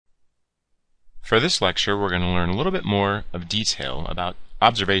For this lecture, we're going to learn a little bit more of detail about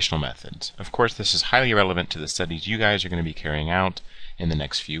observational methods. Of course, this is highly relevant to the studies you guys are going to be carrying out in the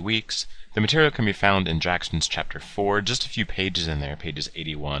next few weeks. The material can be found in Jackson's chapter 4, just a few pages in there, pages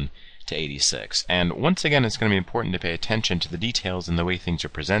 81 to 86. And once again, it's going to be important to pay attention to the details and the way things are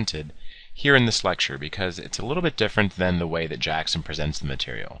presented here in this lecture, because it's a little bit different than the way that Jackson presents the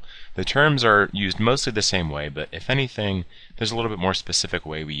material. The terms are used mostly the same way, but if anything, there's a little bit more specific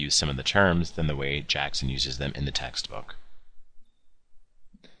way we use some of the terms than the way Jackson uses them in the textbook.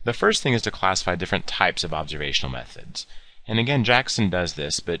 The first thing is to classify different types of observational methods. And again, Jackson does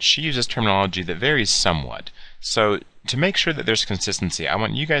this, but she uses terminology that varies somewhat. So to make sure that there's consistency, I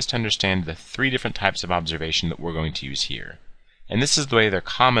want you guys to understand the three different types of observation that we're going to use here. And this is the way they're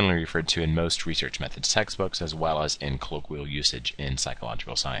commonly referred to in most research methods textbooks, as well as in colloquial usage in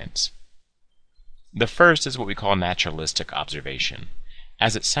psychological science. The first is what we call naturalistic observation.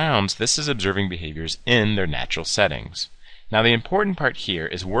 As it sounds, this is observing behaviors in their natural settings. Now the important part here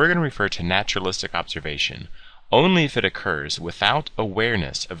is we're going to refer to naturalistic observation only if it occurs without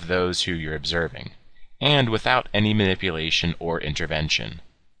awareness of those who you're observing, and without any manipulation or intervention.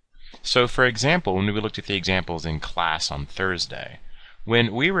 So for example, when we looked at the examples in class on Thursday,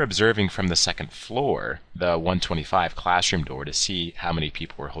 when we were observing from the second floor, the 125 classroom door, to see how many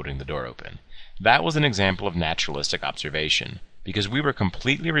people were holding the door open, that was an example of naturalistic observation, because we were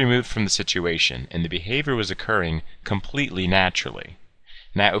completely removed from the situation and the behavior was occurring completely naturally.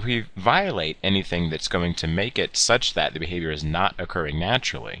 Now, if we violate anything that's going to make it such that the behavior is not occurring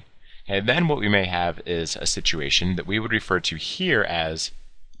naturally, then what we may have is a situation that we would refer to here as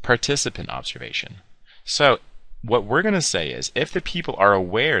participant observation. So what we're going to say is, if the people are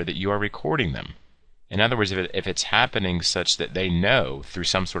aware that you are recording them, in other words, if it's happening such that they know through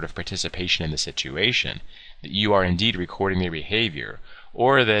some sort of participation in the situation that you are indeed recording their behavior,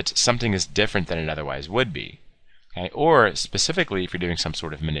 or that something is different than it otherwise would be, okay, or specifically if you're doing some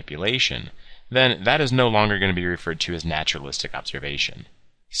sort of manipulation, then that is no longer going to be referred to as naturalistic observation.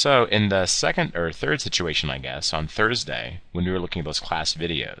 So in the second or third situation, I guess, on Thursday, when we were looking at those class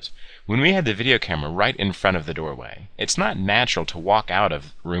videos, when we had the video camera right in front of the doorway, it's not natural to walk out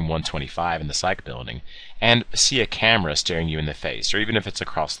of room 125 in the psych building and see a camera staring you in the face, or even if it's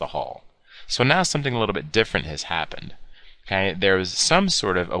across the hall. So now something a little bit different has happened. Okay, there was some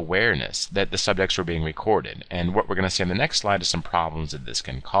sort of awareness that the subjects were being recorded, and what we're going to see on the next slide is some problems that this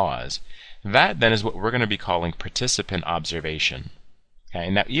can cause. That then is what we're going to be calling participant observation. Okay,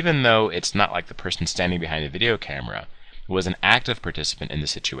 now even though it's not like the person standing behind the video camera was an active participant in the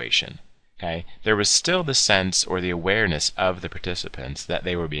situation, okay, there was still the sense or the awareness of the participants that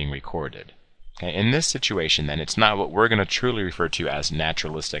they were being recorded. Okay, in this situation then, it's not what we're going to truly refer to as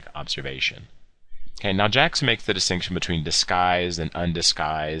naturalistic observation. Okay, now Jackson makes the distinction between disguised and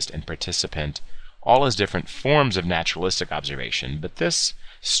undisguised and participant, all as different forms of naturalistic observation, but this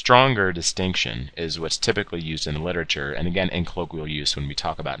stronger distinction is what's typically used in the literature, and again in colloquial use when we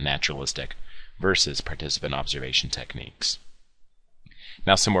talk about naturalistic versus participant observation techniques.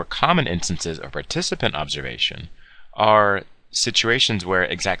 Now, some more common instances of participant observation are situations where,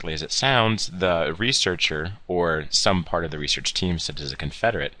 exactly as it sounds, the researcher or some part of the research team, such as a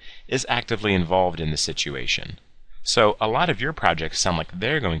confederate, is actively involved in the situation. So a lot of your projects sound like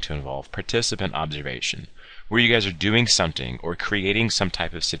they're going to involve participant observation, where you guys are doing something or creating some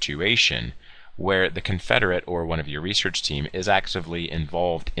type of situation where the confederate or one of your research team is actively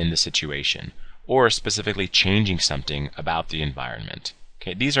involved in the situation, or specifically changing something about the environment.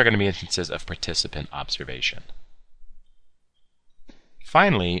 Okay, these are going to be instances of participant observation.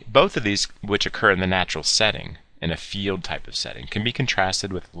 Finally, both of these, which occur in the natural setting, in a field type of setting, can be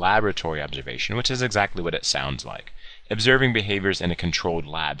contrasted with laboratory observation, which is exactly what it sounds like, observing behaviors in a controlled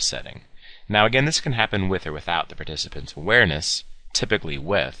lab setting. Now again, this can happen with or without the participant's awareness, typically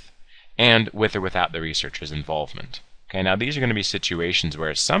with, and with or without the researcher's involvement. Okay, now these are going to be situations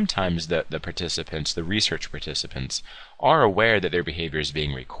where sometimes the participants, the research participants, are aware that their behavior is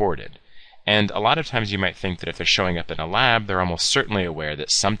being recorded. And a lot of times you might think that if they're showing up in a lab, they're almost certainly aware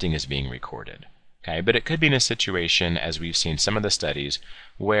that something is being recorded. Okay, but it could be in a situation, as we've seen some of the studies,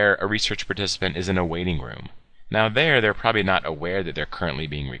 where a research participant is in a waiting room. Now they're probably not aware that they're currently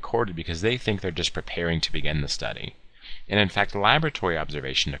being recorded because they think they're just preparing to begin the study. And in fact, laboratory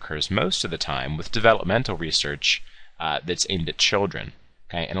observation occurs most of the time with developmental research that's aimed at children.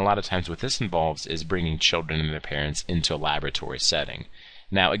 Okay, and a lot of times what this involves is bringing children and their parents into a laboratory setting.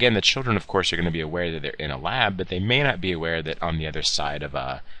 Now again, the children of course are going to be aware that they're in a lab, but they may not be aware that on the other side of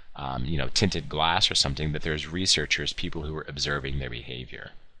a tinted glass or something, that there's researchers, people who are observing their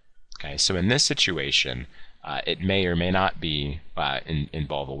behavior. Okay, so in this situation, it may or may not be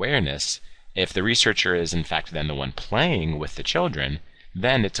involve awareness, If the researcher is in fact then the one playing with the children,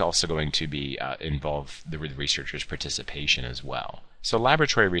 then it's also going to be involve the researcher's participation as well. So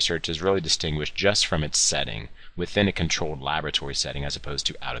laboratory research is really distinguished just from its setting within a controlled laboratory setting as opposed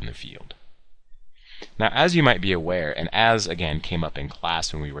to out in the field. Now, as you might be aware, and as again came up in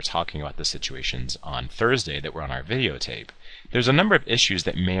class when we were talking about the situations on Thursday that were on our videotape, there's a number of issues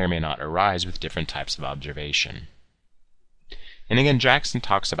that may or may not arise with different types of observation. And again, Jackson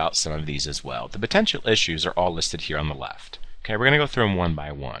talks about some of these as well. The potential issues are all listed here on the left. Okay, we're going to go through them one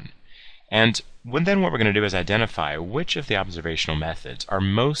by one. And then what we're going to do is identify which of the observational methods are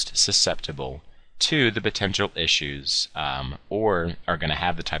most susceptible to the potential issues or are going to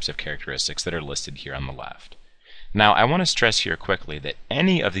have the types of characteristics that are listed here on the left. Now, I want to stress here quickly that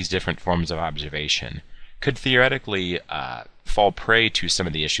any of these different forms of observation could theoretically fall prey to some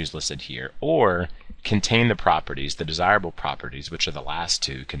of the issues listed here, or contain the properties, the desirable properties, which are the last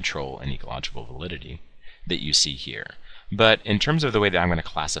to control and ecological validity that you see here. But in terms of the way that I'm going to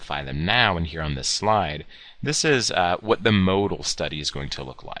classify them now and here on this slide, this is what the modal study is going to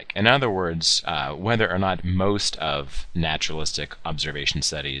look like. In other words, whether or not most of naturalistic observation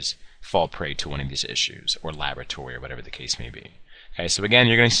studies fall prey to one of these issues, or laboratory, or whatever the case may be. Okay, so again,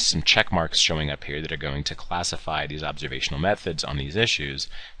 you're going to see some check marks showing up here that are going to classify these observational methods on these issues,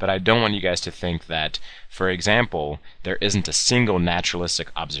 but I don't want you guys to think that, for example, there isn't a single naturalistic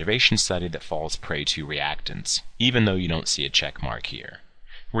observation study that falls prey to reactants, even though you don't see a check mark here.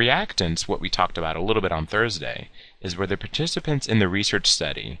 Reactants, what we talked about a little bit on Thursday, is where the participants in the research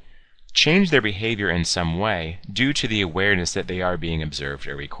study change their behavior in some way due to the awareness that they are being observed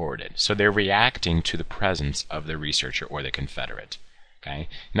or recorded. So they're reacting to the presence of the researcher or the confederate. Okay.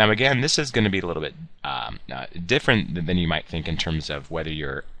 Now again, this is going to be a little bit different than you might think in terms of whether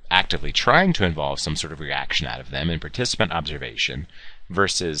you're actively trying to involve some sort of reaction out of them in participant observation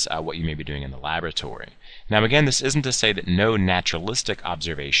versus what you may be doing in the laboratory. Now again, this isn't to say that no naturalistic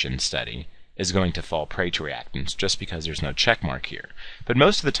observation study is going to fall prey to reactants just because there's no check mark here. But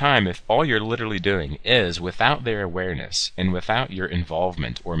most of the time, if all you're literally doing is, without their awareness and without your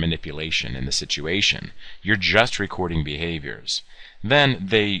involvement or manipulation in the situation, you're just recording behaviors, then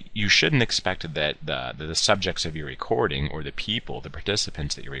you shouldn't expect that the subjects of your recording, or the people, the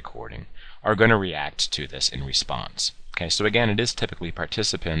participants that you're recording, are going to react to this in response. Okay, so again, it is typically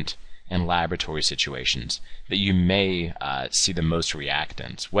participant and laboratory situations that you may see the most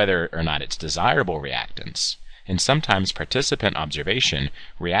reactants, whether or not it's desirable reactants. And sometimes participant observation,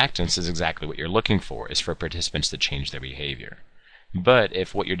 reactants is exactly what you're looking for, is for participants to change their behavior. But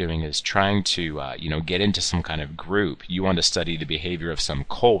if what you're doing is trying to get into some kind of group, you want to study the behavior of some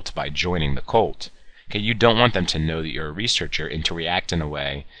cult by joining the cult, okay, you don't want them to know that you're a researcher and to react in a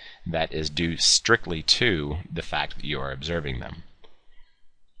way that is due strictly to the fact that you are observing them.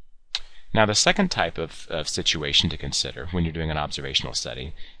 Now, the second type of situation to consider when you're doing an observational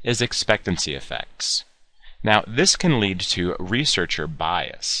study is expectancy effects. Now, this can lead to researcher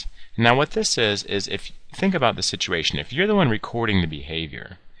bias. Now, what this is if think about the situation, if you're the one recording the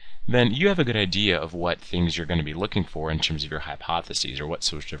behavior, then you have a good idea of what things you're going to be looking for in terms of your hypotheses or what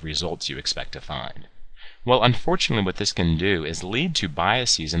sort of results you expect to find. Well, unfortunately, what this can do is lead to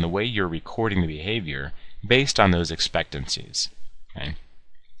biases in the way you're recording the behavior based on those expectancies. Okay?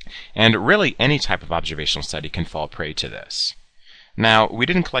 And really, any type of observational study can fall prey to this. Now, we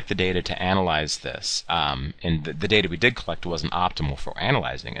didn't collect the data to analyze this, and the data we did collect wasn't optimal for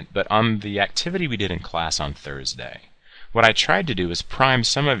analyzing it, but on the activity we did in class on Thursday, what I tried to do is prime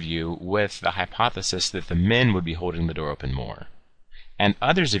some of you with the hypothesis that the men would be holding the door open more. And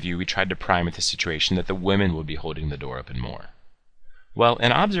others of you, we tried to prime with the situation that the women would be holding the door open more. Well,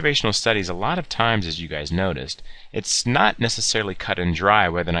 in observational studies, a lot of times, as you guys noticed, it's not necessarily cut and dry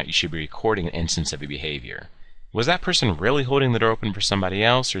whether or not you should be recording an instance of a behavior. Was that person really holding the door open for somebody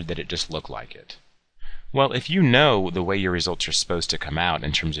else, or did it just look like it? Well, if you know the way your results are supposed to come out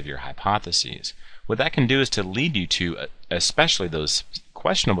in terms of your hypotheses, what that can do is to lead you to, especially those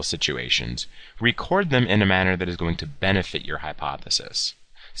questionable situations, record them in a manner that is going to benefit your hypothesis.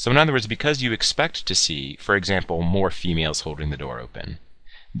 So in other words, because you expect to see, for example, more females holding the door open,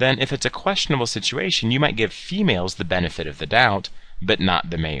 then if it's a questionable situation, you might give females the benefit of the doubt, but not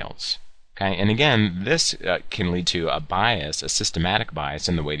the males. Okay? And again, this can lead to a bias, a systematic bias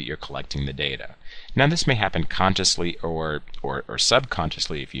in the way that you're collecting the data. Now, this may happen consciously or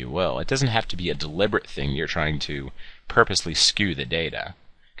subconsciously, if you will. It doesn't have to be a deliberate thing you're trying to purposely skew the data.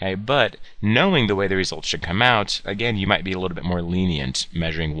 Okay, but knowing the way the results should come out, again, you might be a little bit more lenient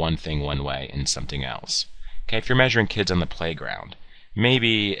measuring one thing one way and something else. Okay, if you're measuring kids on the playground,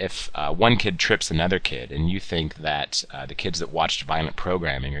 Maybe if one kid trips another kid and you think that the kids that watched violent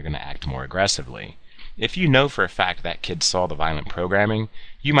programming are going to act more aggressively, if you know for a fact that kid saw the violent programming,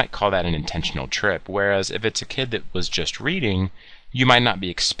 you might call that an intentional trip, whereas if it's a kid that was just reading, you might not be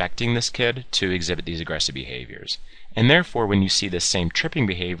expecting this kid to exhibit these aggressive behaviors. And therefore, when you see this same tripping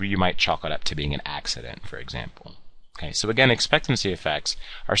behavior, you might chalk it up to being an accident, for example. Okay, so again, expectancy effects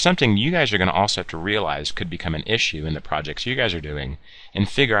are something you guys are going to also have to realize could become an issue in the projects you guys are doing and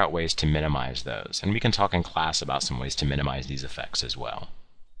figure out ways to minimize those. And we can talk in class about some ways to minimize these effects as well.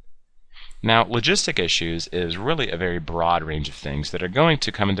 Now, logistic issues is really a very broad range of things that are going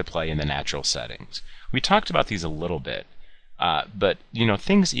to come into play in the natural settings. We talked about these a little bit, but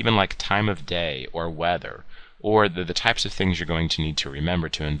things even like time of day or weather, or the types of things you're going to need to remember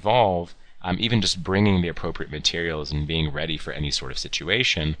to involve, even just bringing the appropriate materials and being ready for any sort of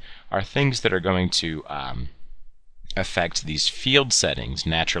situation, are things that are going to affect these field settings,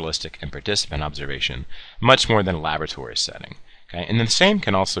 naturalistic and participant observation, much more than a laboratory setting. Okay? And the same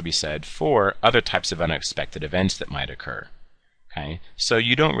can also be said for other types of unexpected events that might occur. Okay? So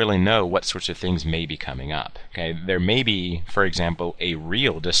you don't really know what sorts of things may be coming up. Okay? There may be, for example, a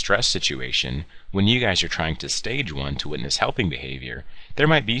real distress situation when you guys are trying to stage one to witness helping behavior. There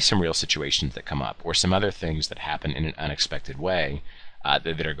might be some real situations that come up, or some other things that happen in an unexpected way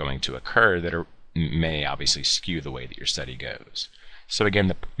that are going to occur that may obviously skew the way that your study goes. So again,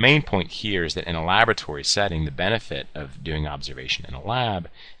 the main point here is that in a laboratory setting, the benefit of doing observation in a lab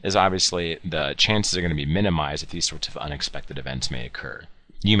is obviously the chances are going to be minimized if these sorts of unexpected events may occur.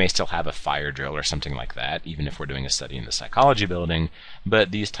 You may still have a fire drill or something like that, even if we're doing a study in the psychology building,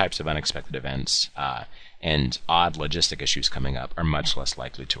 but these types of unexpected events and odd logistic issues coming up are much less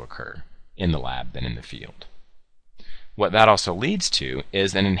likely to occur in the lab than in the field. What that also leads to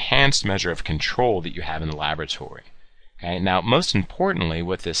is an enhanced measure of control that you have in the laboratory. Okay? Now, most importantly,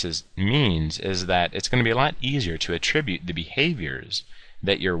 what this means is that it's going to be a lot easier to attribute the behaviors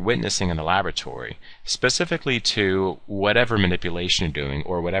that you're witnessing in the laboratory specifically to whatever manipulation you're doing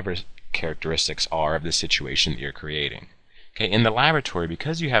or whatever characteristics are of the situation that you're creating. Okay? In the laboratory,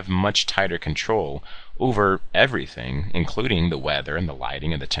 because you have much tighter control over everything, including the weather and the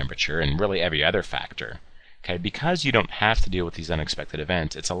lighting and the temperature and really every other factor, okay, because you don't have to deal with these unexpected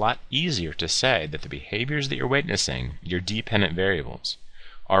events, it's a lot easier to say that the behaviors that you're witnessing, your dependent variables,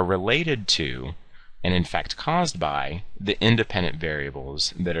 are related to and in fact caused by the independent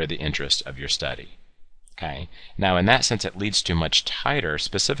variables that are the interest of your study. Okay? Now in that sense it leads to much tighter,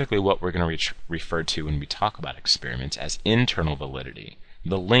 specifically what we're going to refer to when we talk about experiments as internal validity,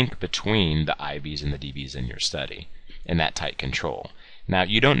 the link between the IVs and the DVs in your study, and that tight control. Now,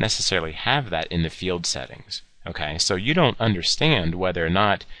 you don't necessarily have that in the field settings. Okay, so you don't understand whether or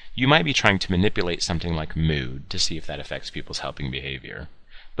not you might be trying to manipulate something like mood to see if that affects people's helping behavior.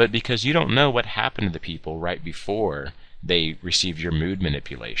 But because you don't know what happened to the people right before they received your mood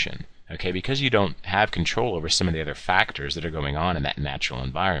manipulation, okay, because you don't have control over some of the other factors that are going on in that natural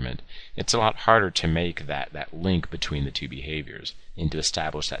environment, it's a lot harder to make that link between the two behaviors and to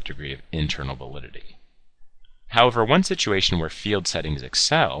establish that degree of internal validity. However, one situation where field settings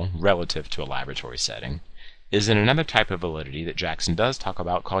excel relative to a laboratory setting is in another type of validity that Jackson does talk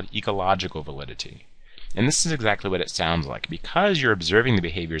about called ecological validity. And this is exactly what it sounds like. Because you're observing the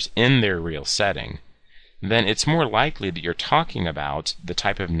behaviors in their real setting, then it's more likely that you're talking about the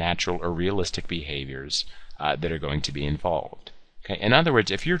type of natural or realistic behaviors that are going to be involved. Okay? In other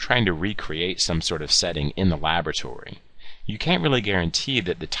words, if you're trying to recreate some sort of setting in the laboratory, you can't really guarantee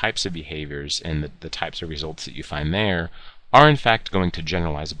that the types of behaviors and the types of results that you find there are in fact going to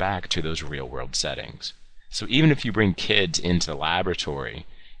generalize back to those real-world settings. So even if you bring kids into the laboratory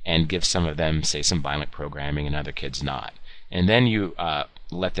and give some of them, say, some violent programming and other kids not, and then you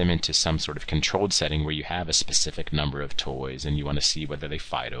let them into some sort of controlled setting where you have a specific number of toys and you want to see whether they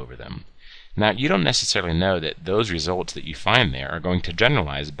fight over them. Now, you don't necessarily know that those results that you find there are going to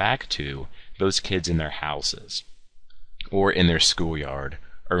generalize back to those kids in their houses or in their schoolyard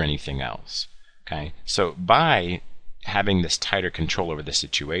or anything else. Okay? So by having this tighter control over the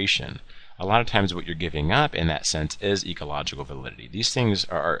situation, a lot of times what you're giving up in that sense is ecological validity. These things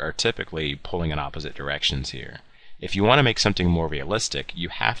are typically pulling in opposite directions here. If you want to make something more realistic, you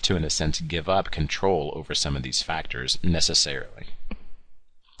have to, in a sense, give up control over some of these factors necessarily.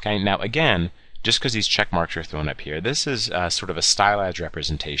 Okay, now again, just because these check marks are thrown up here, this is sort of a stylized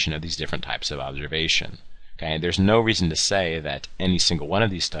representation of these different types of observation. Okay, there's no reason to say that any single one of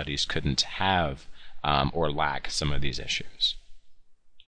these studies couldn't have or lack some of these issues.